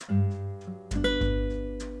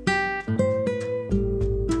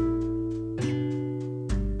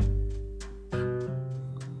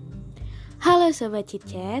Sobat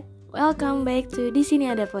Chit-Chat, welcome back to Di Sini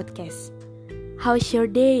Ada Podcast. How's your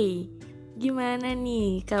day? Gimana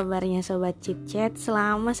nih kabarnya Sobat Chit-Chat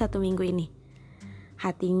selama 1 minggu ini?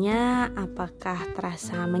 Hatinya apakah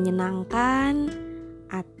terasa menyenangkan?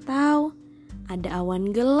 Atau ada awan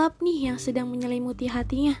gelap nih yang sedang menyelimuti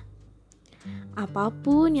hatinya?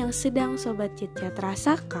 Apapun yang sedang Sobat Chit-Chat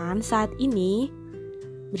rasakan saat ini,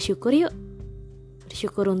 bersyukur yuk.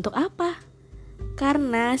 Bersyukur untuk apa?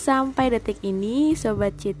 Karena sampai detik ini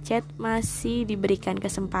Sobat Chit-Chat masih diberikan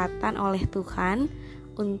kesempatan oleh Tuhan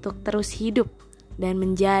untuk terus hidup dan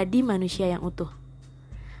menjadi manusia yang utuh.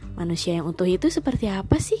 Manusia yang utuh itu seperti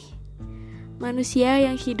apa sih? Manusia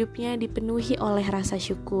yang hidupnya dipenuhi oleh rasa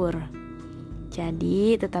syukur.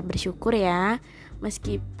 Jadi tetap bersyukur ya,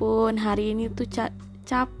 meskipun hari ini tuh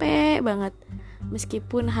capek banget.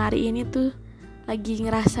 Meskipun hari ini tuh lagi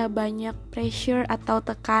ngerasa banyak pressure atau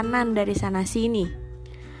tekanan dari sana sini,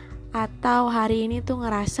 atau hari ini tuh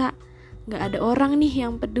ngerasa gak ada orang nih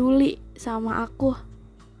yang peduli sama aku.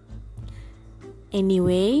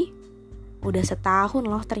 Anyway, udah setahun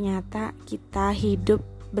loh ternyata kita hidup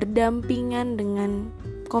berdampingan dengan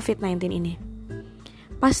COVID-19 ini.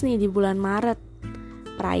 Pas nih di bulan Maret,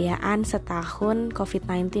 perayaan setahun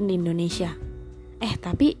COVID-19 di Indonesia.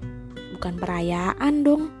 Tapi bukan perayaan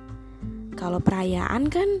dong. Kalau perayaan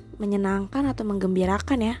kan menyenangkan atau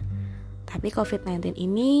menggembirakan ya. Tapi COVID-19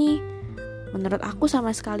 ini menurut aku sama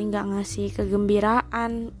sekali gak ngasih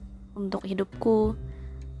kegembiraan untuk hidupku.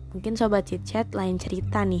 Mungkin Sobat Chit-Chat lain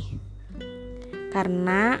cerita nih.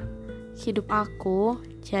 Karena hidup aku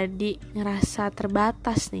jadi ngerasa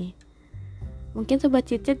terbatas nih. Mungkin Sobat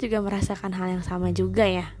Chit-Chat juga merasakan hal yang sama juga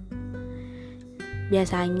ya.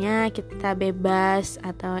 Biasanya kita bebas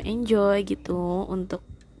atau enjoy gitu untuk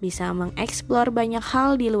bisa mengeksplor banyak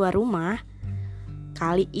hal di luar rumah.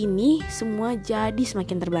 Kali ini semua jadi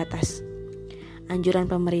semakin terbatas. Anjuran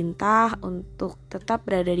pemerintah untuk tetap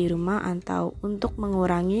berada di rumah atau untuk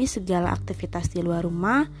mengurangi segala aktivitas di luar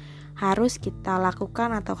rumah harus kita lakukan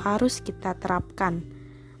atau harus kita terapkan.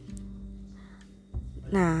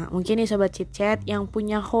 Nah, mungkin nih Sobat Chit-Chat yang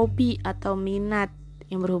punya hobi atau minat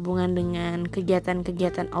yang berhubungan dengan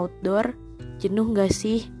kegiatan-kegiatan outdoor, jenuh gak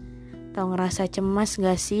sih? Atau ngerasa cemas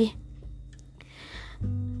gak sih?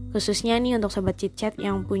 Khususnya nih untuk Sobat Chit-Chat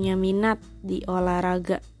yang punya minat di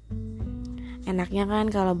olahraga. Enaknya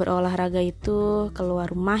kan kalau berolahraga itu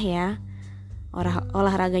keluar rumah ya.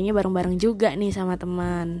 Olahraganya bareng-bareng juga nih sama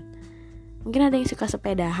teman. Mungkin ada yang suka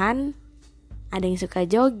sepedahan, ada yang suka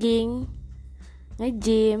jogging,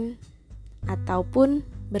 nge-gym, ataupun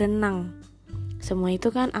berenang. Semua itu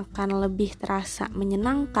kan akan lebih terasa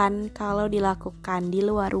menyenangkan kalau dilakukan di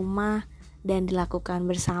luar rumah dan dilakukan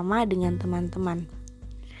bersama dengan teman-teman.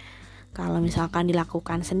 Kalau misalkan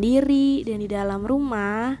dilakukan sendiri dan di dalam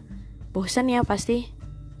rumah, bosan ya pasti,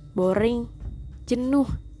 boring, jenuh.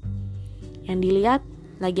 Yang dilihat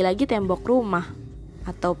lagi-lagi tembok rumah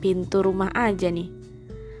atau pintu rumah aja nih.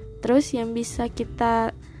 Terus yang bisa kita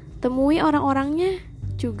temui orang-orangnya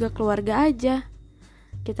juga keluarga aja.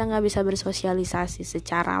 Kita gak bisa bersosialisasi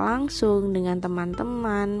secara langsung dengan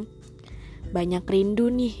teman-teman. Banyak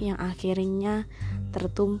rindu nih yang akhirnya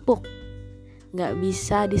tertumpuk. Gak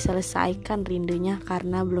bisa diselesaikan rindunya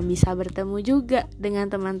karena belum bisa bertemu juga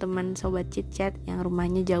dengan teman-teman Sobat Chit-Chat yang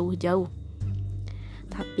rumahnya jauh-jauh.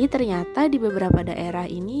 Tapi ternyata di beberapa daerah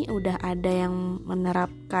ini udah ada yang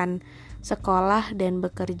menerapkan sekolah dan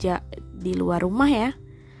bekerja di luar rumah ya.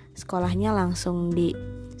 Sekolahnya langsung di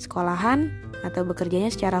sekolahan atau bekerjanya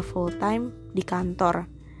secara full time di kantor.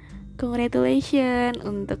 Congratulations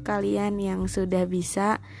untuk kalian yang sudah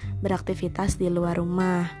bisa beraktivitas di luar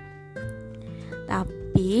rumah.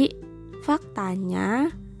 Tapi faktanya,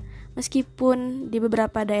 meskipun di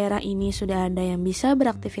beberapa daerah ini sudah ada yang bisa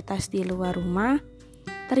beraktivitas di luar rumah,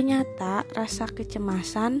 ternyata rasa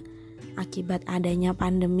kecemasan akibat adanya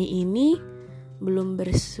pandemi ini belum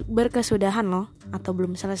berkesudahan loh, atau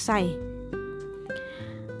belum selesai.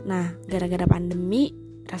 Nah, gara-gara pandemi,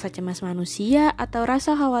 rasa cemas manusia atau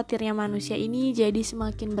rasa khawatirnya manusia ini jadi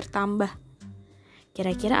semakin bertambah.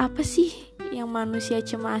 Kira-kira apa sih yang manusia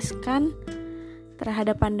cemaskan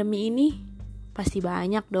terhadap pandemi ini? Pasti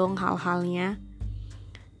banyak dong hal-halnya.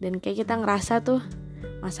 Dan kayak kita ngerasa tuh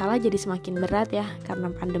masalah jadi semakin berat ya karena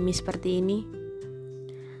pandemi seperti ini.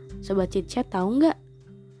 Sobat Chit-Chat tahu nggak?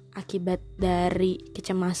 Akibat dari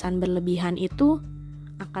kecemasan berlebihan itu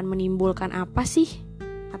akan menimbulkan apa sih?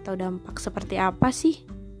 Atau dampak seperti apa sih?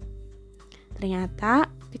 Ternyata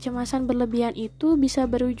kecemasan berlebihan itu bisa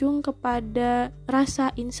berujung kepada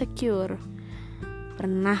rasa insecure.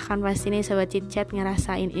 Pernah kan pasti nih Sobat Chit-Chat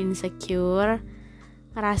ngerasain insecure,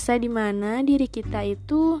 ngerasa dimana diri kita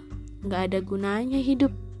itu gak ada gunanya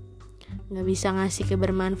hidup, gak bisa ngasih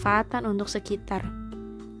kebermanfaatan untuk sekitar.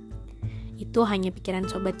 Itu hanya pikiran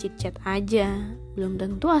sobat chit-chat aja, belum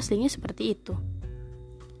tentu aslinya seperti itu.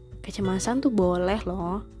 Kecemasan tuh boleh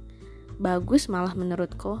loh, bagus malah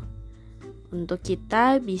menurutku, untuk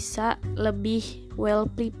kita bisa lebih well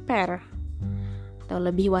prepare atau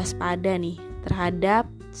lebih waspada nih terhadap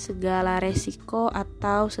segala resiko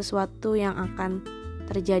atau sesuatu yang akan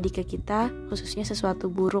terjadi ke kita, khususnya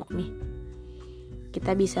sesuatu buruk nih.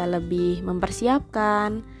 Kita bisa lebih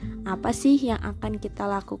mempersiapkan apa sih yang akan kita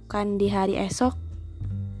lakukan di hari esok.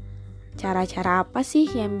 Cara-cara apa sih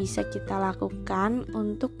yang bisa kita lakukan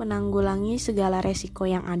untuk menanggulangi segala resiko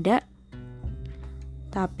yang ada?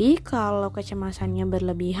 Tapi kalau kecemasannya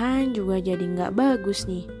berlebihan juga jadi nggak bagus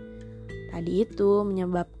nih. Tadi itu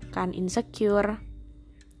menyebabkan insecure,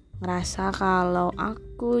 ngerasa kalau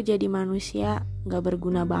aku jadi manusia nggak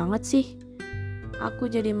berguna banget sih. Aku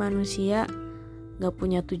jadi manusia nggak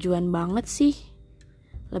punya tujuan banget sih.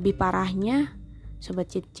 Lebih parahnya,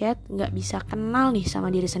 sobat chit-chat nggak bisa kenal nih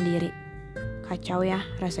sama diri sendiri. Kacau ya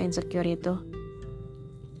rasa insecure itu.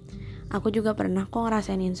 Aku juga pernah kok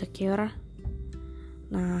ngerasain insecure.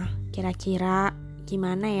 Nah, kira-kira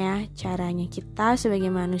gimana ya caranya kita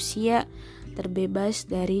sebagai manusia terbebas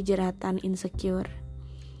dari jeratan insecure,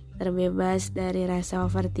 terbebas dari rasa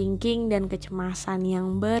overthinking dan kecemasan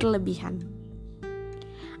yang berlebihan?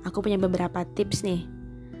 Aku punya beberapa tips nih,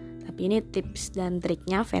 tapi ini tips dan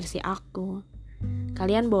triknya versi aku.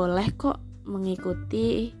 Kalian boleh kok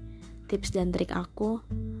mengikuti tips dan trik aku,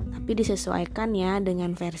 tapi disesuaikan ya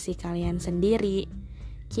dengan versi kalian sendiri.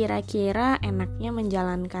 Kira-kira enaknya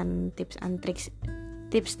menjalankan tips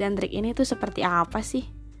dan trik ini tuh seperti apa sih?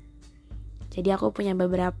 Jadi aku punya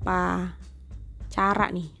beberapa cara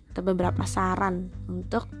nih, atau beberapa saran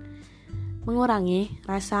untuk mengurangi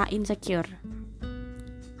rasa insecure.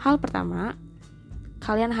 Hal pertama,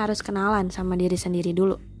 kalian harus kenalan sama diri sendiri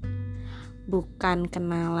dulu. Bukan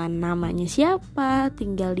kenalan namanya siapa,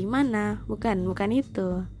 tinggal di mana, bukan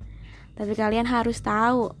itu. Tapi kalian harus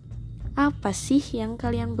tahu apa sih yang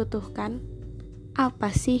kalian butuhkan?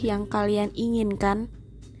 Apa sih yang kalian inginkan?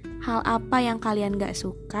 Hal apa yang kalian gak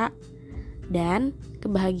suka? Dan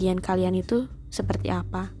kebahagiaan kalian itu seperti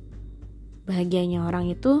apa? Bahagianya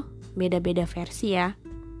orang itu beda-beda versi ya.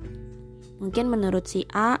 Mungkin menurut si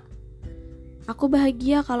A, aku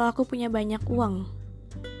bahagia kalau aku punya banyak uang.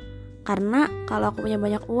 Karena kalau aku punya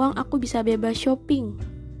banyak uang, aku bisa bebas shopping.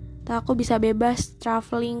 Atau aku bisa bebas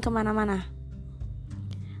traveling kemana-mana.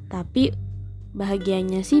 Tapi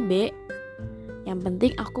bahagianya si B, yang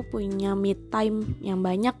penting aku punya me time yang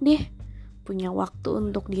banyak deh, punya waktu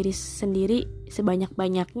untuk diri sendiri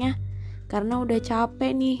sebanyak-banyaknya, karena udah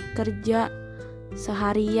capek nih kerja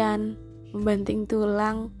seharian, membanting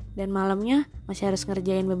tulang, dan malamnya masih harus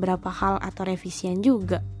ngerjain beberapa hal atau revisian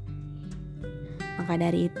juga. Maka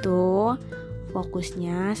dari itu,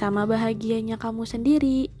 fokusnya sama bahagianya kamu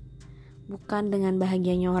sendiri, bukan dengan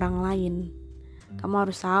bahagianya orang lain. Kamu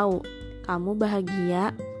harus tahu, kamu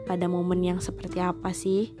bahagia pada momen yang seperti apa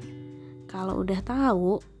sih? Kalau udah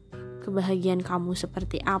tahu kebahagiaan kamu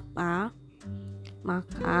seperti apa,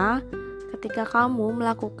 maka ketika kamu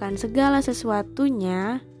melakukan segala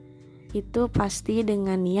sesuatunya, itu pasti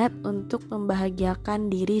dengan niat untuk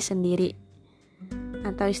membahagiakan diri sendiri.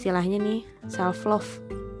 Atau istilahnya nih, self love,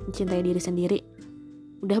 mencintai diri sendiri.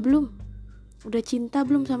 Udah belum? Udah cinta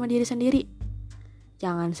belum sama diri sendiri?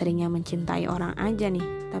 Jangan seringnya mencintai orang aja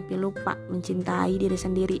nih, tapi lupa mencintai diri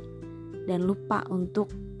sendiri. Dan lupa untuk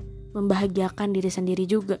membahagiakan diri sendiri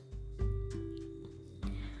juga.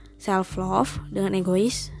 Self-love dengan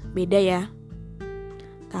egois beda ya.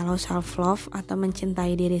 Kalau self-love atau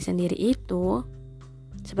mencintai diri sendiri itu,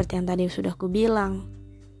 seperti yang tadi sudah aku bilang,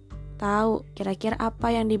 tahu kira-kira apa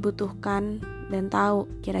yang dibutuhkan dan tahu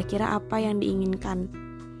kira-kira apa yang diinginkan.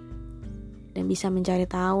 Dan bisa mencari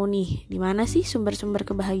tahu nih, di mana sih sumber-sumber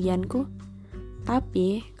kebahagiaanku.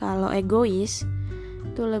 Tapi kalau egois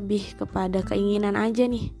itu lebih kepada keinginan aja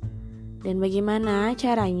nih. Dan bagaimana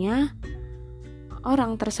caranya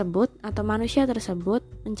orang tersebut atau manusia tersebut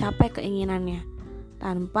mencapai keinginannya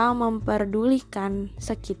tanpa memperdulikan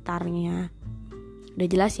sekitarnya. Udah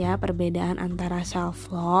jelas ya perbedaan antara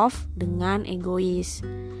self love dengan egois.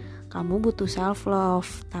 Kamu butuh self love,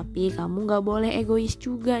 tapi kamu gak boleh egois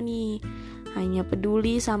juga nih. Hanya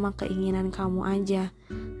peduli sama keinginan kamu aja,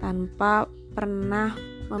 tanpa pernah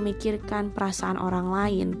memikirkan perasaan orang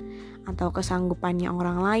lain atau kesanggupannya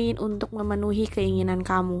orang lain untuk memenuhi keinginan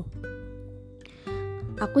kamu.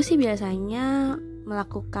 Aku sih biasanya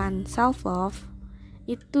melakukan self love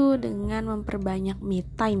itu dengan memperbanyak me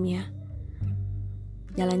time ya.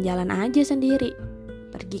 Jalan-jalan aja sendiri,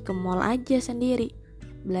 pergi ke mall aja sendiri,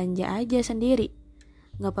 belanja aja sendiri.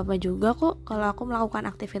 Gak apa-apa juga kok kalau aku melakukan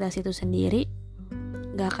aktivitas itu sendiri.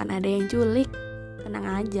 Gak akan ada yang culik, tenang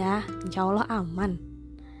aja, insya Allah aman.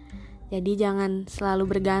 Jadi jangan selalu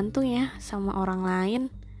bergantung ya sama orang lain.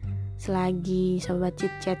 Selagi Sobat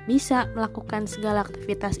Chit Chat bisa melakukan segala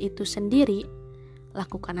aktivitas itu sendiri,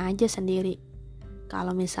 lakukan aja sendiri.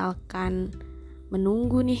 Kalau misalkan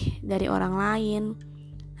menunggu nih dari orang lain,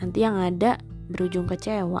 nanti yang ada berujung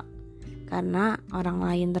kecewa. Karena orang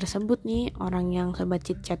lain tersebut nih, orang yang Sobat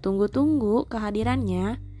Chit Chat tunggu-tunggu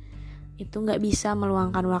kehadirannya, itu gak bisa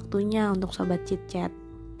meluangkan waktunya untuk Sobat Chit Chat.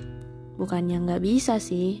 Bukannya gak bisa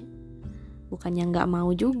sih, bukannya gak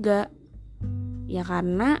mau juga. Ya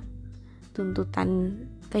karena tuntutan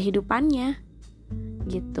kehidupannya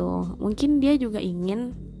gitu. Mungkin dia juga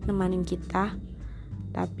ingin nemanin kita,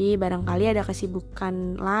 tapi barangkali ada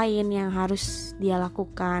kesibukan lain yang harus dia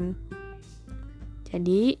lakukan.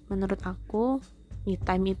 Jadi menurut aku, me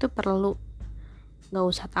time itu perlu. Gak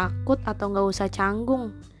usah takut atau gak usah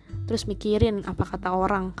canggung terus mikirin apa kata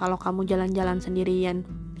orang kalau kamu jalan-jalan sendirian.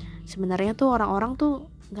 Sebenarnya tuh orang-orang tuh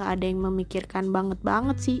gak ada yang memikirkan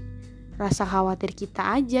banget sih. Rasa khawatir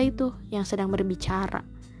kita aja itu yang sedang berbicara.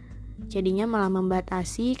 Jadinya malah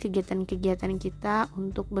membatasi kegiatan-kegiatan kita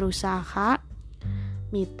untuk berusaha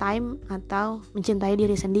me time atau mencintai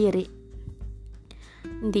diri sendiri.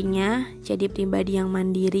 Intinya jadi pribadi yang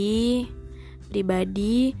mandiri,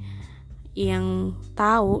 pribadi yang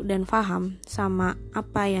tahu dan paham sama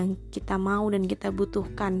apa yang kita mau dan kita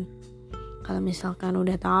butuhkan. Kalau misalkan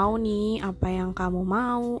udah tahu nih apa yang kamu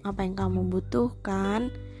mau, apa yang kamu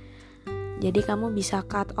butuhkan, jadi kamu bisa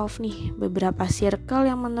cut off nih beberapa circle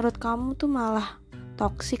yang menurut kamu tuh malah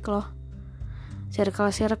toxic loh.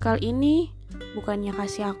 Circle-circle ini bukannya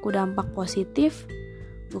kasih aku dampak positif,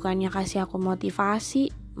 bukannya kasih aku motivasi,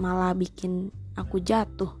 malah bikin aku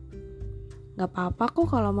jatuh. Gak apa-apa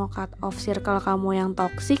kok kalau mau cut off circle kamu yang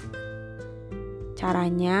toksik.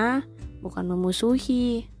 Caranya bukan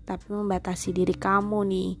memusuhi, tapi membatasi diri kamu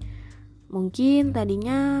nih. Mungkin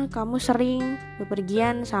tadinya kamu sering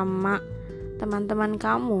bepergian sama teman-teman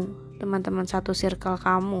kamu, teman-teman satu circle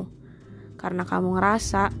kamu. Karena kamu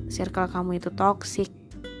ngerasa circle kamu itu toksik,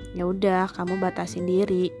 ya udah kamu batasin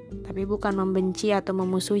diri, tapi bukan membenci atau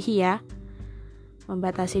memusuhi ya.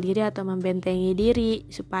 Membatasi diri atau membentengi diri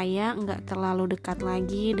supaya nggak terlalu dekat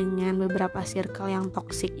lagi dengan beberapa circle yang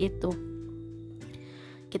toksik itu.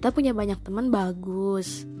 Kita punya banyak teman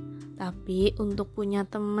bagus, tapi untuk punya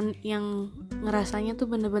teman yang ngerasanya tuh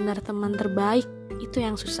bener-bener teman terbaik, itu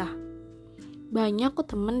yang susah. Banyak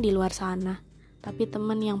kok teman di luar sana, tapi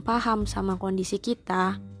teman yang paham sama kondisi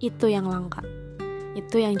kita, itu yang langka.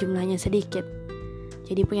 Itu yang jumlahnya sedikit.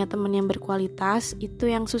 Jadi punya teman yang berkualitas, itu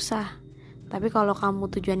yang susah. Tapi kalau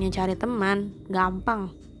kamu tujuannya cari teman,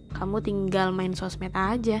 gampang. Kamu tinggal main sosmed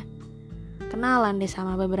aja. Kenalan deh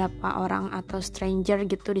sama beberapa orang atau stranger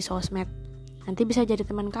gitu di sosmed. Nanti bisa jadi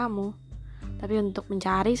teman kamu. Tapi untuk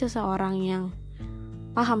mencari seseorang yang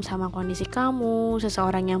paham sama kondisi kamu,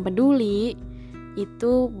 seseorang yang peduli,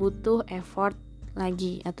 itu butuh effort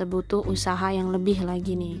lagi atau butuh usaha yang lebih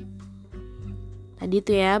lagi nih. Tadi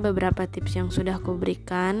tuh ya beberapa tips yang sudah aku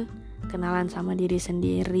berikan. Kenalan sama diri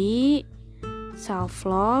sendiri, self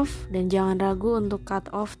love, dan jangan ragu untuk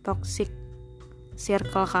cut off toxic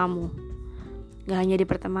circle kamu. Gak hanya di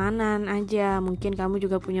pertemanan aja, mungkin kamu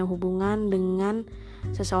juga punya hubungan dengan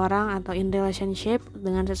seseorang atau in relationship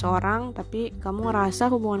dengan seseorang, tapi kamu ngerasa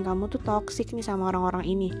hubungan kamu tuh toxic nih sama orang-orang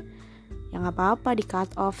ini. Ya gak apa-apa di cut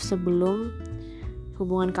off sebelum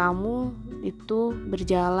hubungan kamu itu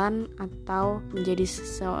berjalan atau menjadi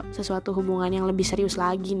sesuatu hubungan yang lebih serius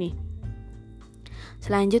lagi nih.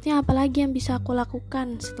 Selanjutnya apa lagi yang bisa aku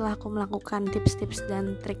lakukan setelah aku melakukan tips-tips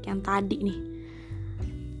dan trik yang tadi nih?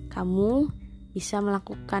 Kamu bisa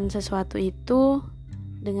melakukan sesuatu itu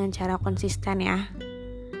dengan cara konsisten ya.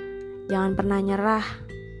 Jangan pernah nyerah.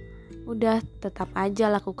 Udah tetap aja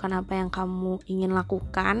lakukan apa yang kamu ingin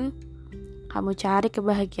lakukan. Kamu cari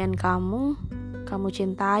kebahagiaan kamu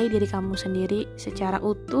cintai diri kamu sendiri secara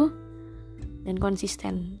utuh dan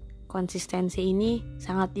konsisten. Konsistensi ini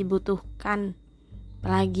sangat dibutuhkan,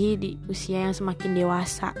 apalagi di usia yang semakin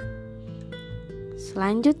dewasa.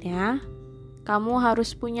 Selanjutnya, kamu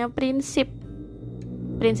harus punya prinsip.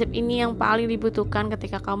 Prinsip ini yang paling dibutuhkan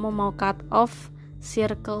ketika kamu mau cut off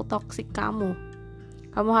circle toxic kamu.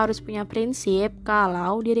 Kamu harus punya prinsip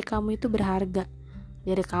kalau diri kamu itu berharga.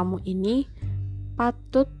 Diri kamu ini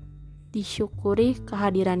patut disyukuri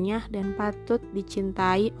kehadirannya dan patut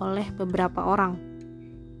dicintai oleh beberapa orang.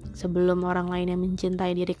 Sebelum orang lain yang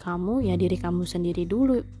mencintai diri kamu, ya diri kamu sendiri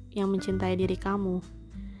dulu yang mencintai diri kamu.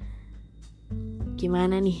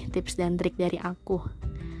 Gimana nih tips dan trik dari aku?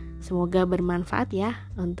 Semoga bermanfaat ya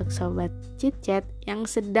untuk sobat chit-chat yang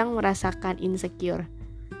sedang merasakan insecure.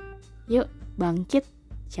 Yuk bangkit,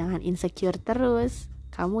 jangan insecure terus.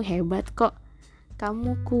 Kamu hebat kok,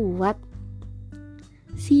 kamu kuat.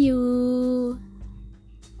 See you.